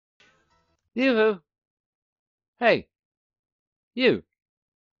Yoo-hoo. Hey, you.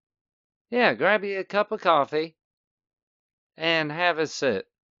 Yeah, grab you a cup of coffee and have a sit.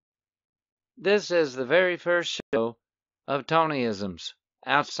 This is the very first show of Tonyisms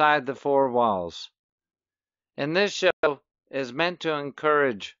outside the four walls. And this show is meant to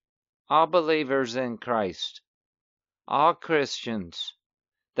encourage all believers in Christ, all Christians,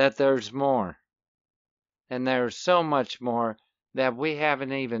 that there's more. And there's so much more that we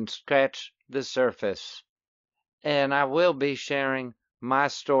haven't even scratched the surface. And I will be sharing my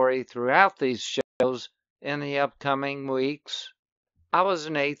story throughout these shows in the upcoming weeks. I was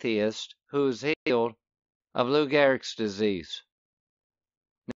an atheist who was healed of Lou Gehrig's disease.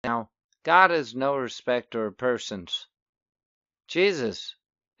 Now, God is no respecter of persons. Jesus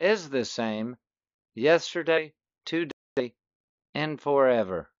is the same yesterday, today, and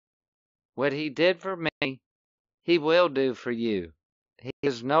forever. What he did for me, he will do for you. He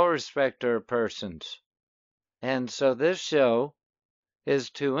is no respecter of persons. And so this show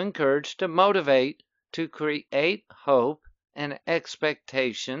is to encourage, to motivate, to create hope and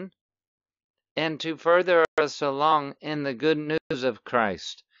expectation, and to further us along in the good news of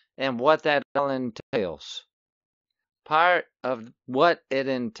Christ and what that all entails. Part of what it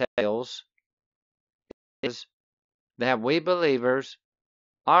entails is that we believers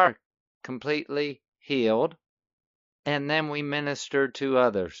are completely healed, and then we minister to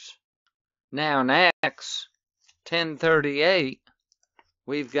others. Now in Acts 10:38,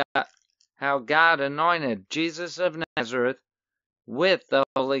 we've got how God anointed Jesus of Nazareth with the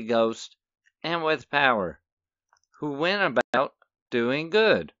Holy Ghost and with power, who went about doing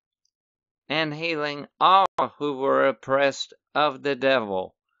good and healing all who were oppressed of the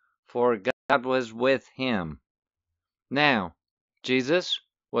devil, for God was with him. Now, Jesus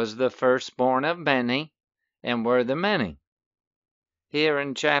was the firstborn of many, and were the many. Here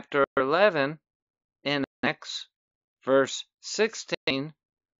in chapter 11, in Acts, verse 16,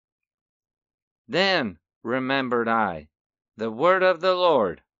 then remembered I the word of the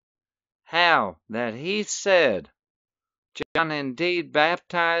Lord, how that he said, John indeed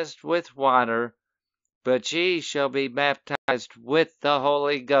baptized with water, but ye shall be baptized with the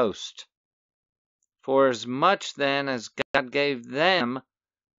Holy Ghost. For as much then as God gave them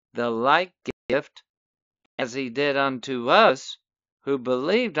the like gift, as he did unto us, who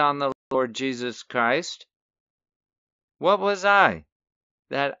believed on the Lord Jesus Christ, what was I,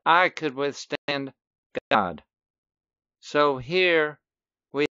 that I could withstand God? So here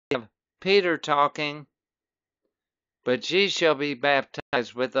we have Peter talking, but ye shall be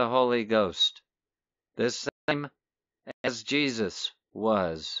baptized with the Holy Ghost, the same as Jesus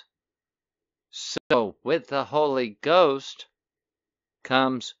was. So with the Holy Ghost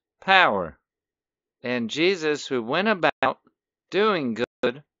comes power. And Jesus, who went about doing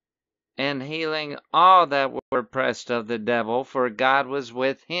good and healing all that were oppressed of the devil, for God was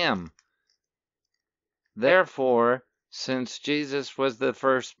with him. Therefore, since Jesus was the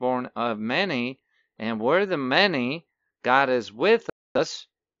firstborn of many, and we're the many, God is with us,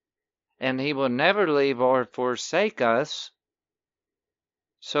 and he will never leave or forsake us.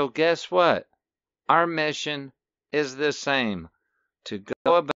 So guess what? Our mission is the same, to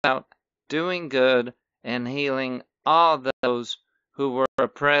go about doing good and healing all those who were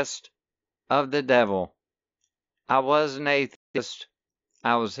oppressed of the devil. I was an atheist.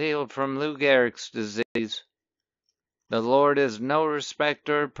 I was healed from Lou Gehrig's disease. The Lord is no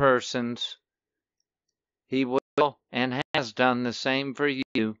respecter of persons. He will and has done the same for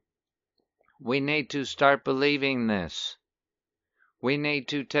you. We need to start believing this. We need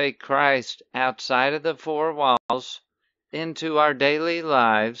to take Christ outside of the four walls into our daily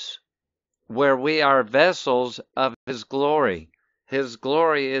lives, where we are vessels of his glory. His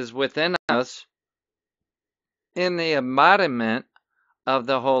glory is within us in the embodiment of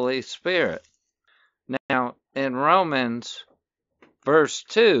the Holy Spirit. Now, in Romans, verse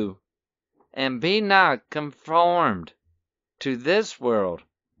 2, and be not conformed to this world,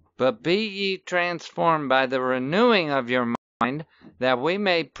 but be ye transformed by the renewing of your mind, that we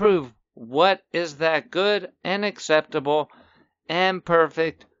may prove what is that good and acceptable and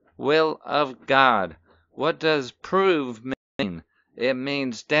perfect will of God. What does prove mean? It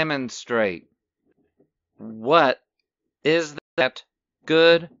means demonstrate. What is that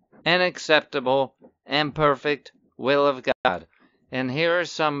good and acceptable and perfect will of God? And here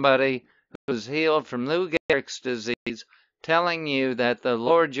is somebody who's healed from Lou Gehrig's disease telling you that the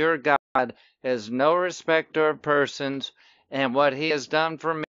Lord your God is no respecter of persons, and what he has done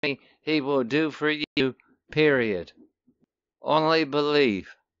for me, he will do for you, period. Only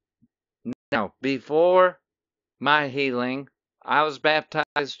believe. Now, before my healing, I was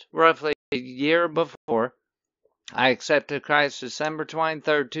baptized roughly a year before. I accepted Christ December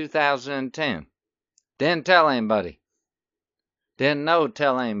 23rd, 2010. Didn't tell anybody. Didn't know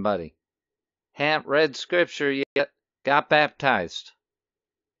tell anybody. Hadn't read scripture yet. Got baptized.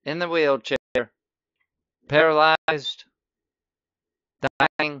 In the wheelchair. Paralyzed.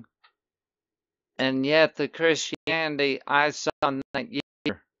 Dying. And yet the Christianity I saw in that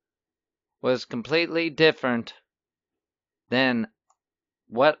year was completely different than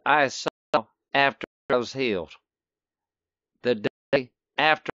what I saw after I was healed. The day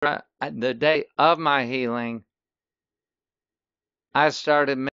after the day of my healing, I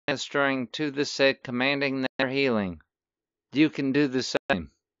started ministering to the sick, commanding their healing. You can do the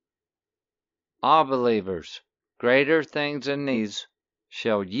same. All believers, greater things than these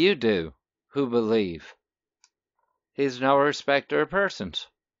shall you do who believe. He's no respecter of persons.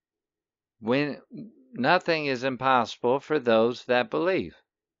 When nothing is impossible for those that believe.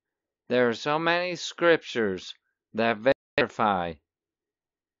 There are so many scriptures that verify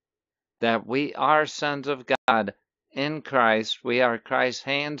that we are sons of God in Christ. We are Christ's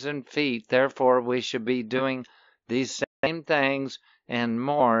hands and feet. Therefore, we should be doing these same things and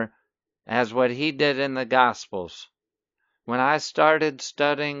more as what he did in the Gospels. When I started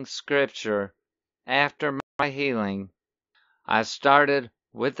studying scripture after my healing, I started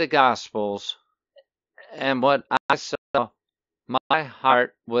with the Gospels, and what I saw, my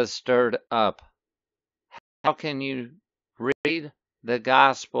heart was stirred up. How can you read the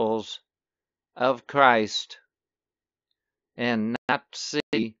Gospels of Christ and not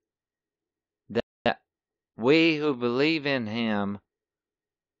see that we who believe in him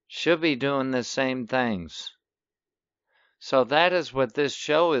should be doing the same things? So that is what this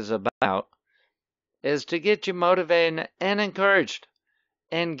show is about, is to get you motivated and encouraged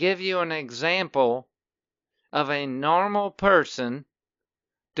and give you an example of a normal person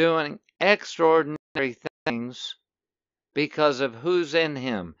doing extraordinary things because of who's in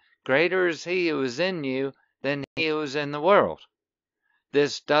him. Greater is he who is in you than he who is in the world.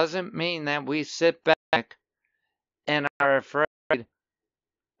 This doesn't mean that we sit back and are afraid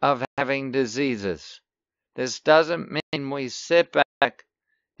of having diseases. This doesn't mean we sit back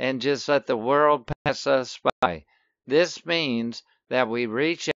and just let the world pass us by. This means that we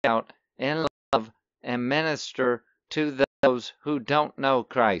reach out and love and minister to those who don't know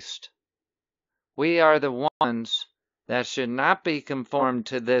Christ. We are the ones that should not be conformed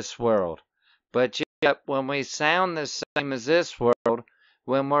to this world. But yet, when we sound the same as this world,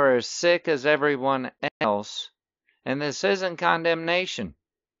 when we're as sick as everyone else, and this isn't condemnation.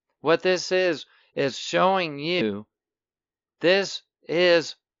 What this is showing you this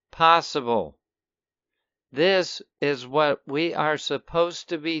is possible. This is what we are supposed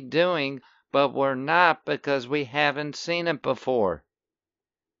to be doing, but we're not because we haven't seen it before.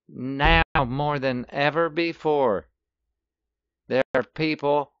 Now, more than ever before, there are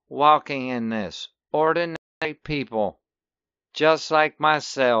people walking in this, ordinary people, just like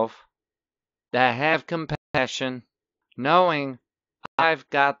myself, that have compassion, knowing I've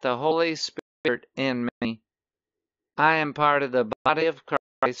got the Holy Spirit in me. I am part of the body of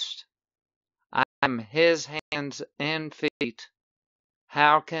Christ. I am his hands and feet.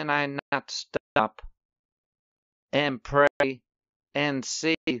 How can I not stop and pray and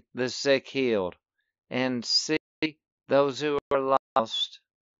see the sick healed and see those who are lost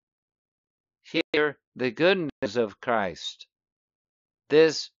hear the good news of Christ?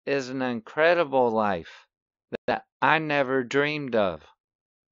 This is an incredible life that I never dreamed of.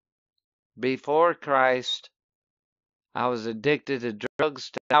 Before Christ, I was addicted to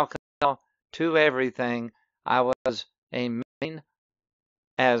drugs, to alcohol, to everything. I was a mean,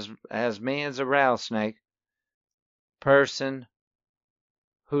 as mean as a rattlesnake, person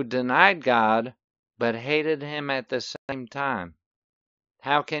who denied God but hated him at the same time.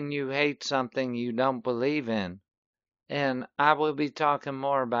 How can you hate something you don't believe in? And I will be talking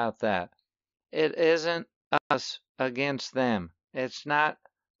more about that. It isn't us against them. It's not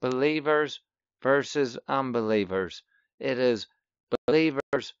believers versus unbelievers. It is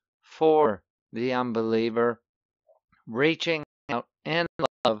believers for the unbeliever, reaching out in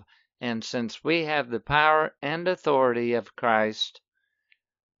love. And since we have the power and authority of Christ,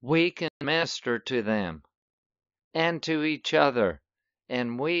 we can minister to them and to each other.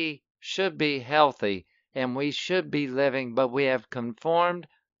 And we should be healthy and we should be living, but we have conformed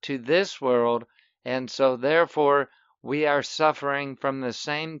to this world, and so therefore we are suffering from the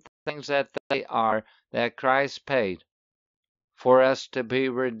same things that they are, that Christ paid for us to be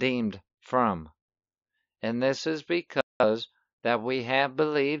redeemed from. And this is because that we have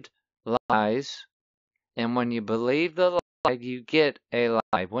believed lies, and when you believe the light, you get a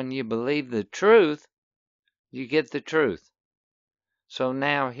light. When you believe the truth, you get the truth. So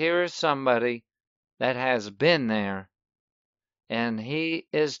now here is somebody that has been there, and he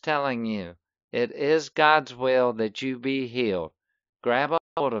is telling you it is God's will that you be healed. Grab a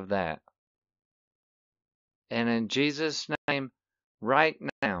hold of that. And in Jesus' name, right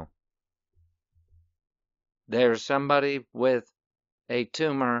now, there's somebody with a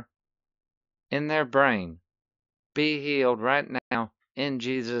tumor in their brain. Be healed right now in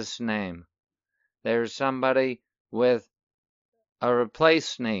Jesus' name. There's somebody with a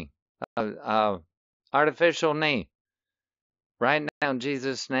replaced knee, a artificial knee. Right now in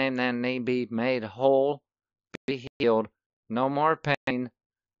Jesus' name, that knee be made whole, be healed, no more pain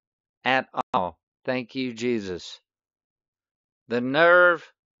at all. Thank you, Jesus. The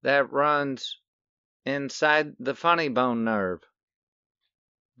nerve that runs inside the funny bone nerve,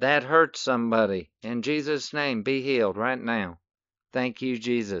 that hurts somebody. In Jesus' name, be healed right now. Thank you,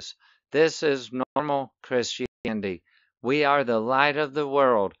 Jesus. This is normal Christianity. We are the light of the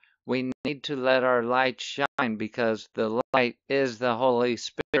world. We need to let our light shine because the light is the Holy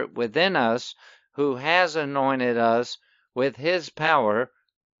Spirit within us who has anointed us with His power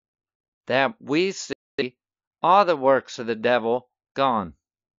that we see all the works of the devil gone.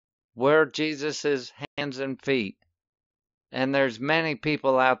 We're Jesus' hands and feet. And there's many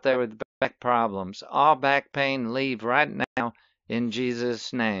people out there with back problems. All back pain, leave right now in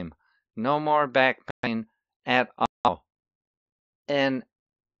Jesus' name. No more back pain at all. And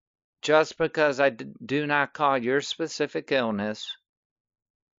just because I do not call your specific illness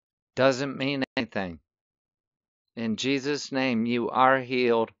doesn't mean anything. In Jesus' name, you are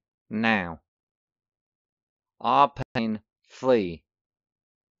healed now. All pain, flee.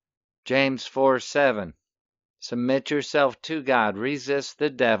 James 4:7. Submit yourself to God, resist the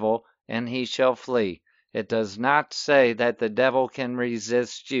devil, and he shall flee. It does not say that the devil can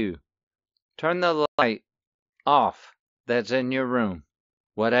resist you. Turn the light off that's in your room.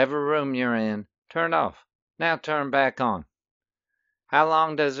 Whatever room you're in, turn off. Now turn back on. How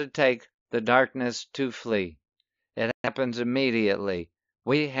long does it take the darkness to flee? It happens immediately.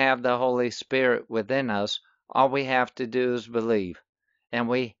 We have the Holy Spirit within us. All we have to do is believe. And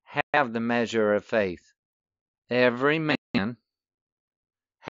we have the measure of faith. Every man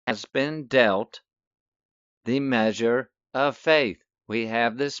has been dealt the measure of faith. We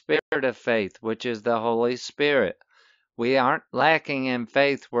have the spirit of faith, which is the Holy Spirit. We aren't lacking in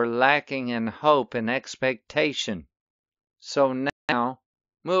faith, we're lacking in hope and expectation. So now,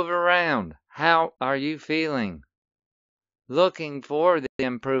 move around. How are you feeling? Looking for the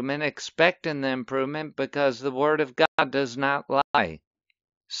improvement, expecting the improvement, because the Word of God does not lie.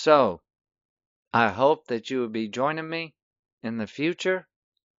 So, I hope that you will be joining me in the future.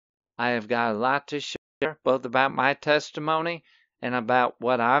 I have got a lot to share, both about my testimony and about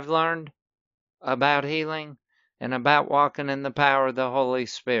what I've learned about healing and about walking in the power of the Holy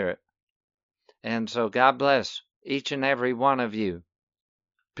Spirit. And so God bless each and every one of you.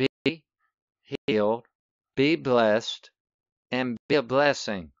 Be healed, be blessed, and be a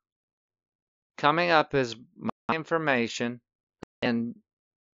blessing. Coming up is my information, and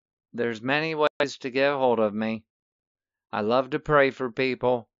there's many ways to get a hold of me. I love to pray for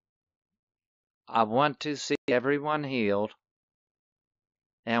people. I want to see everyone healed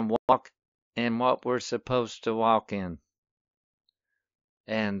and walk in what we're supposed to walk in.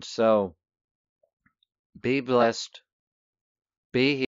 And so, be blessed, be